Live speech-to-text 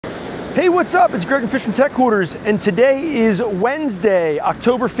Hey, what's up? It's Greg from Fishing Headquarters, and today is Wednesday,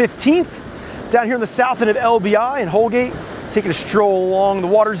 October 15th, down here in the south end of LBI in Holgate, taking a stroll along the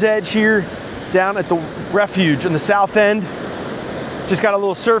water's edge here, down at the refuge on the south end. Just got a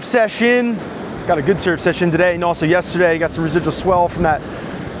little surf session, got a good surf session today, and also yesterday, got some residual swell from that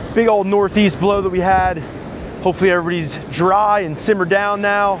big old northeast blow that we had. Hopefully everybody's dry and simmered down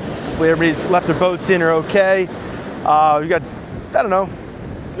now. Hopefully everybody's left their boats in are okay. We got, I don't know,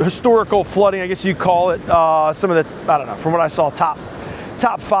 historical flooding, I guess you call it. Some of the, I don't know, from what I saw, top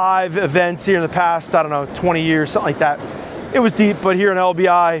 5 events here in the past, I don't know, 20 years, something like that. It was deep, but here in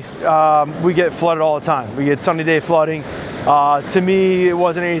LBI, we get flooded all the time. We get sunny day flooding. To me, it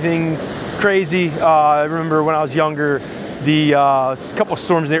wasn't anything crazy. I remember when I was younger, the couple of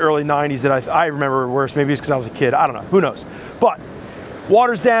storms in the early 90s that I remember were worse. Maybe it's because I was a kid. I don't know. Who knows? But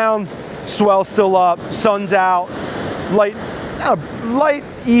water's down, swell's still up, sun's out, light,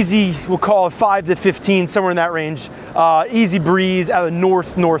 easy, we'll call it 5 to 15, somewhere in that range. Easy breeze out of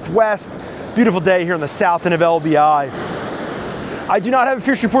the northwest. Beautiful day here on the south end of LBI. I do not have a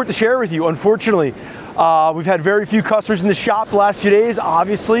fish report to share with you, unfortunately. We've had very few customers in the shop the last few days,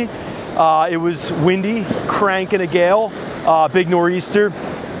 obviously. It was windy, cranking a gale, big nor'easter,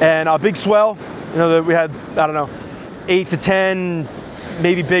 and a big swell. You know, that we had, I don't know, 8 to 10,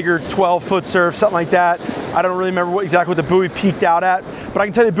 maybe bigger, 12-foot surf, something like that. I don't really remember exactly what the buoy peaked out at, but I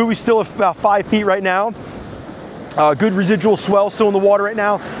can tell you the buoy's still about 5 feet right now. Good residual swell still in the water right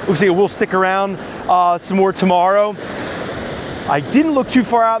now. Looks like it will stick around some more tomorrow. I didn't look too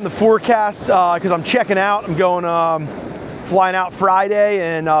far out in the forecast because I'm checking out. I'm going flying out Friday,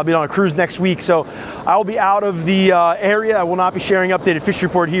 and I'll be on a cruise next week. So I'll be out of the area. I will not be sharing updated fish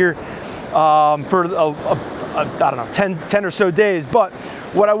report here for I don't know, 10 or so days. But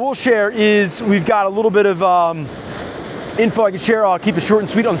what I will share is we've got a little bit of info I can share. I'll keep it short and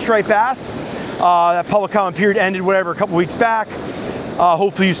sweet on striped bass. That public comment period ended, whatever, a couple weeks back.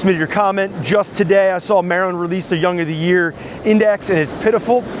 Hopefully you submitted your comment. Just today I saw Maryland released a Young of the Year index, and it's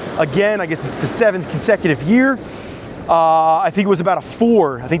pitiful. Again, I guess it's the 7th consecutive year. I think it was about a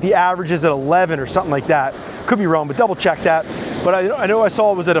 4. I think the average is at 11 or something like that. Could be wrong, but double check that. But I know I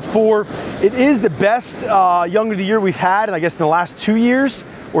saw it was at a 4. It is the best Young of the Year we've had, and I guess in the last 2 years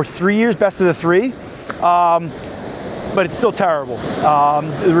or 3 years, best of the 3. But it's still terrible.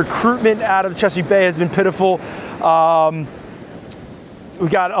 The recruitment out of Chesapeake Bay has been pitiful.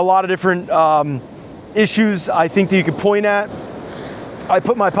 We've got a lot of different issues I think that you could point at. I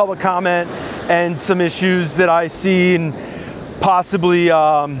put my public comment and some issues that I see, and possibly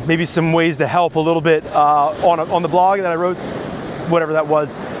maybe some ways to help a little bit on the blog that I wrote, whatever that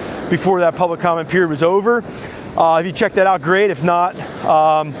was, before that public comment period was over. If you check that out, great. If not,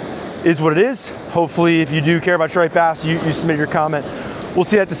 is what it is. Hopefully, if you do care about striped bass, you submit your comment. We'll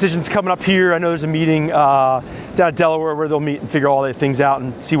see that decision's coming up here. I know there's a meeting down at Delaware where they'll meet and figure all the things out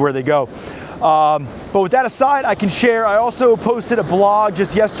and see where they go. But with that aside, I can share, I also posted a blog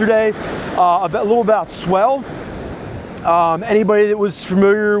just yesterday a little about swell. Anybody that was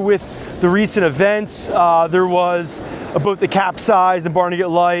familiar with the recent events, there was both the capsize and Barnegat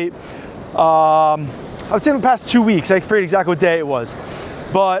Light. I would say in the past 2 weeks. I forget exactly what day it was.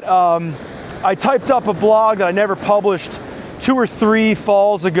 But I typed up a blog that I never published 2 or 3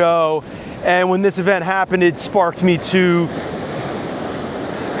 falls ago, and when this event happened, it sparked me to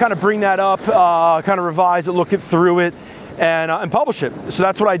kind of bring that up, kind of revise it, look it through it, and publish it. So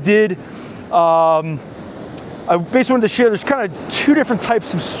that's what I did. I basically wanted to share, there's kind of 2 different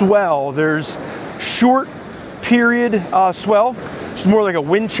types of swell. There's short period swell, which is more like a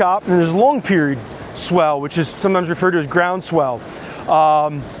wind chop, and there's long period swell, which is sometimes referred to as ground swell.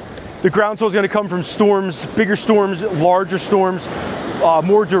 The ground swell is going to come from storms, bigger storms, larger storms,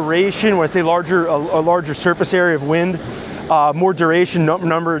 more duration. When I say larger, a larger surface area of wind, more duration,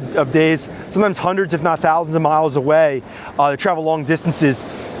 number of days, sometimes hundreds if not thousands of miles away. They travel long distances.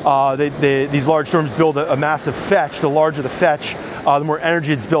 These large storms build a massive fetch. The larger the fetch, the more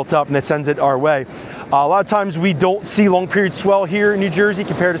energy it's built up, and that sends it our way. A lot of times we don't see long period swell here in New Jersey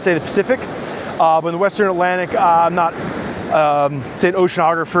compared to, say, the Pacific. But in the Western Atlantic, I'm not say an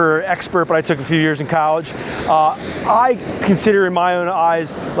oceanographer expert, but I took a few years in college. I consider in my own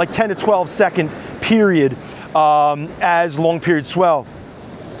eyes like 10 to 12 second period as long period swell.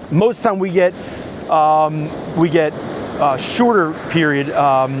 Most of the time we get shorter period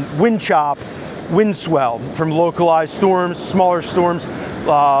wind chop, wind swell from localized storms, smaller storms,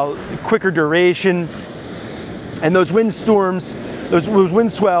 quicker duration, and those wind storms, those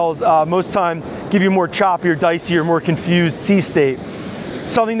wind swells most of the time give you more choppier, dicier, more confused sea state.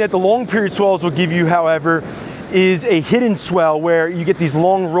 Something that the long period swells will give you, however, is a hidden swell where you get these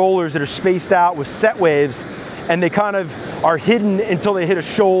long rollers that are spaced out with set waves, and they kind of are hidden until they hit a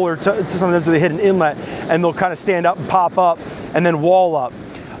shoal, or sometimes they hit an inlet, and they'll kind of stand up and pop up and then wall up.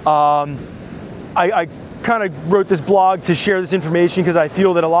 I kind of wrote this blog to share this information because I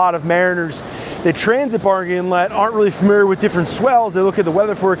feel that a lot of mariners that transit Barnegat Inlet aren't really familiar with different swells. They look at the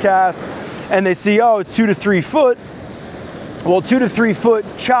weather forecast and they see, oh, it's 2 to 3 foot. Well, 2 to 3 foot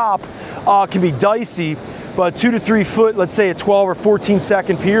chop can be dicey, but 2 to 3 foot, let's say a 12 or 14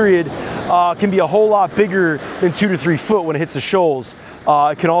 second period, can be a whole lot bigger than 2 to 3 foot when it hits the shoals.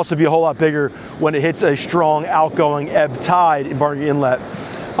 It can also be a whole lot bigger when it hits a strong outgoing ebb tide in Barnegat Inlet.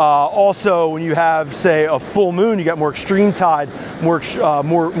 Also, when you have, say, a full moon, you got more extreme tide, more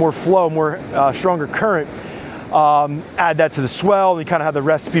flow, stronger current. Add that to the swell, and you kind of have the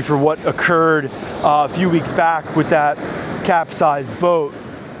recipe for what occurred a few weeks back with that capsized boat.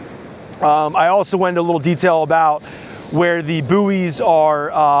 I also went into a little detail about where the buoys are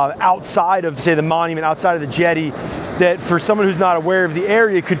outside of, say, the monument, outside of the jetty, that for someone who's not aware of the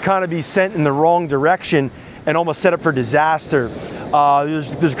area could kind of be sent in the wrong direction and almost set up for disaster.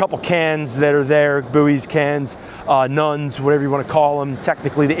 There's a couple cans that are there, buoys, cans, nuns, whatever you want to call them,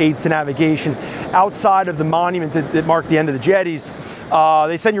 technically the aids to navigation, outside of the monument that mark the end of the jetties.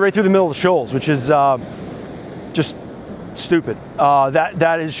 They send you right through the middle of the shoals, which is just stupid.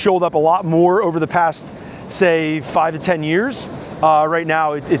 That has shoaled up a lot more over the past, say, 5 to 10 years. Right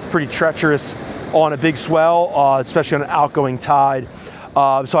now, it's pretty treacherous on a big swell, especially on an outgoing tide.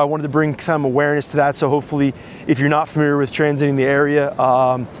 So I wanted to bring some awareness to that. So hopefully, if you're not familiar with transiting the area,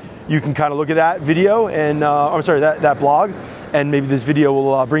 you can kind of look at that video and, I'm sorry, that blog, and maybe this video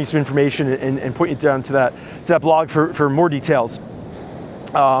will bring some information and point you down to that blog for more details.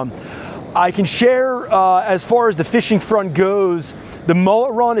 I can share, as far as the fishing front goes, the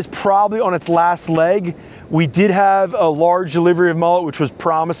mullet run is probably on its last leg. We did have a large delivery of mullet, which was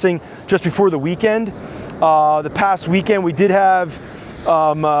promising just before the weekend. The past weekend, we did have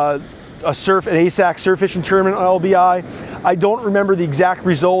an ASAC surf fishing tournament on LBI. I don't remember the exact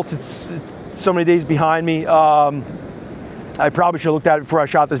results. It's so many days behind me. I probably should have looked at it before I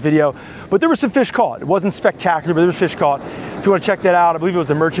shot this video, but there was some fish caught. It wasn't spectacular, but there was fish caught. If you want to check that out, I believe it was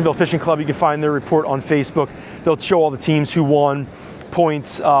the Merchantville Fishing Club. You can find their report on Facebook. They'll show all the teams who won,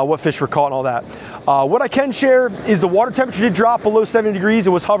 points, what fish were caught, and all that. What I can share is the water temperature did drop below 70 degrees.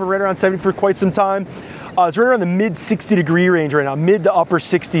 It was hovering right around 70 for quite some time. It's right around the mid 60 degree range right now, mid to upper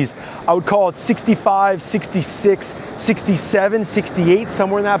 60s. I would call it 65, 66, 67, 68,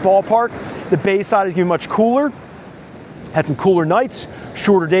 somewhere in that ballpark. The bay side is going to be much cooler. Had some cooler nights,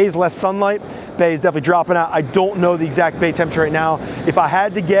 shorter days, less sunlight. Bay is definitely dropping out. I don't know the exact bay temperature right now. If I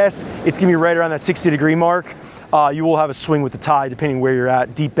had to guess, it's going to be right around that 60 degree mark. You will have a swing with the tide depending where you're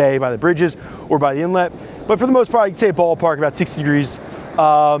at, deep bay by the bridges or by the inlet. But for the most part, I'd say ballpark about 60 degrees.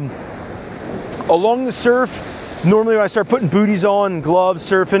 Along the surf, normally when I start putting booties on and gloves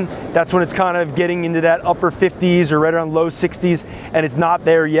surfing, that's when it's kind of getting into that upper 50s or right around low 60s, and it's not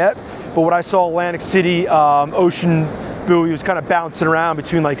there yet. But what I saw Atlantic City Ocean buoy was kind of bouncing around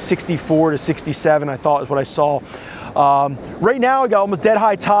between like 64 to 67, I thought is what I saw. Right now I got almost dead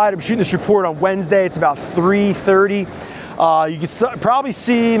high tide. I'm shooting this report on Wednesday. It's about 3:30. You can probably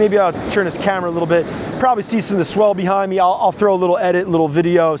see, maybe I'll turn this camera a little bit, probably see some of the swell behind me. I'll throw a little edit, little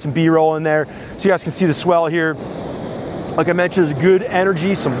video, some B-roll in there so you guys can see the swell here. Like I mentioned, there's good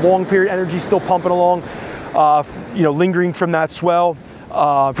energy, some long period energy still pumping along, you know, lingering from that swell,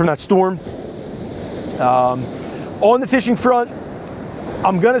 from that storm. On the fishing front,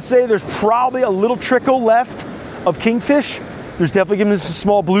 I'm gonna say there's probably a little trickle left of kingfish. There's definitely gonna be some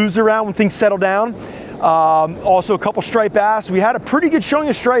small blues around when things settle down. Also a couple striped bass. We had a pretty good showing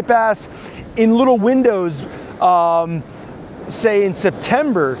of striped bass in little windows, say in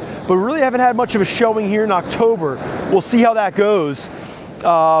September, but we really haven't had much of a showing here in October. We'll see how that goes.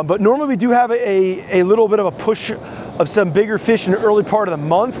 But normally we do have a little bit of a push of some bigger fish in the early part of the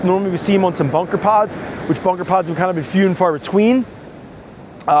month. Normally we see them on some bunker pods, which bunker pods have kind of been few and far between.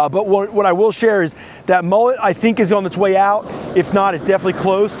 But what I will share is that mullet, I think, is on its way out. If not, it's definitely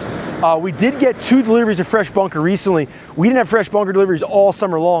close. We did get 2 deliveries of fresh bunker recently. We didn't have fresh bunker deliveries all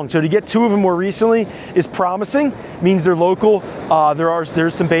summer long, so to get 2 of them more recently is promising. Means they're local.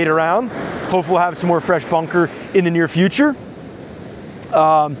 There's some bait around. Hopefully we'll have some more fresh bunker in the near future.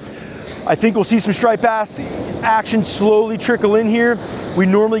 I think we'll see some striped bass action slowly trickle in here. We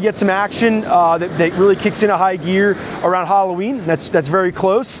normally get some action that really kicks in a high gear around Halloween. That's very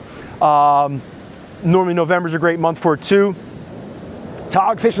close. Normally November's a great month for it too.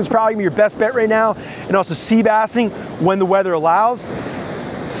 Tog fishing is probably gonna be your best bet right now, and also sea bassing when the weather allows.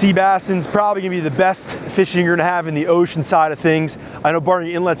 Sea bassing's probably gonna be the best fishing you're gonna have in the ocean side of things. I know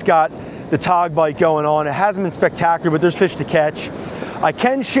Barnegat Inlet's got the tog bite going on. It hasn't been spectacular, but there's fish to catch. I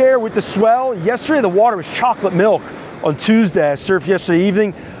can share with the swell, yesterday the water was chocolate milk on Tuesday. I surfed yesterday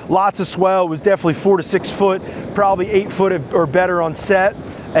evening, lots of swell. It was definitely 4 to 6 foot, probably 8 foot or better on set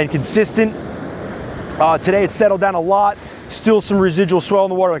and consistent. Today it's settled down a lot. Still some residual swell in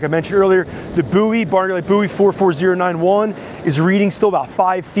the water, like I mentioned earlier. The buoy, Barnegat buoy 44091, is reading still about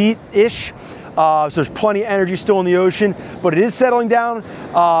 5 feet-ish. So there's plenty of energy still in the ocean, but it is settling down.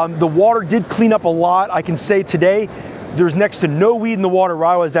 The water did clean up a lot. I can say today, there's next to no weed in the water where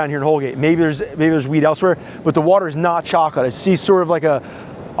I was down here in Holgate. Maybe there's weed elsewhere, but the water is not chocolate. I see sort of like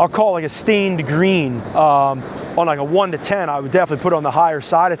I'll call it like a stained green. On like a 1 to 10, I would definitely put it on the higher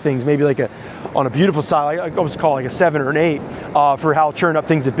side of things, maybe like on a beautiful side, I always call it like a 7 or an 8 for how churned up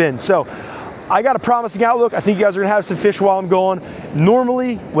things have been. So I got a promising outlook. I think you guys are gonna have some fish while I'm gone.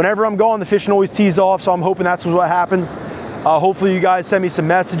 Normally, whenever I'm gone, the fishing always tees off, so I'm hoping that's what happens. Hopefully you guys send me some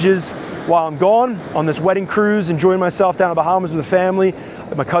messages while I'm gone on this wedding cruise, enjoying myself down in the Bahamas with the family.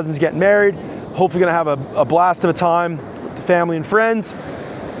 My cousin's getting married. Hopefully gonna have a blast of a time with the family and friends.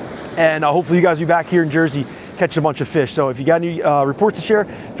 And hopefully you guys will be back here in Jersey catching a bunch of fish. So if you got any reports to share,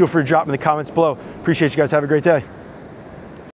 feel free to drop them in the comments below. Appreciate you guys. Have a great day.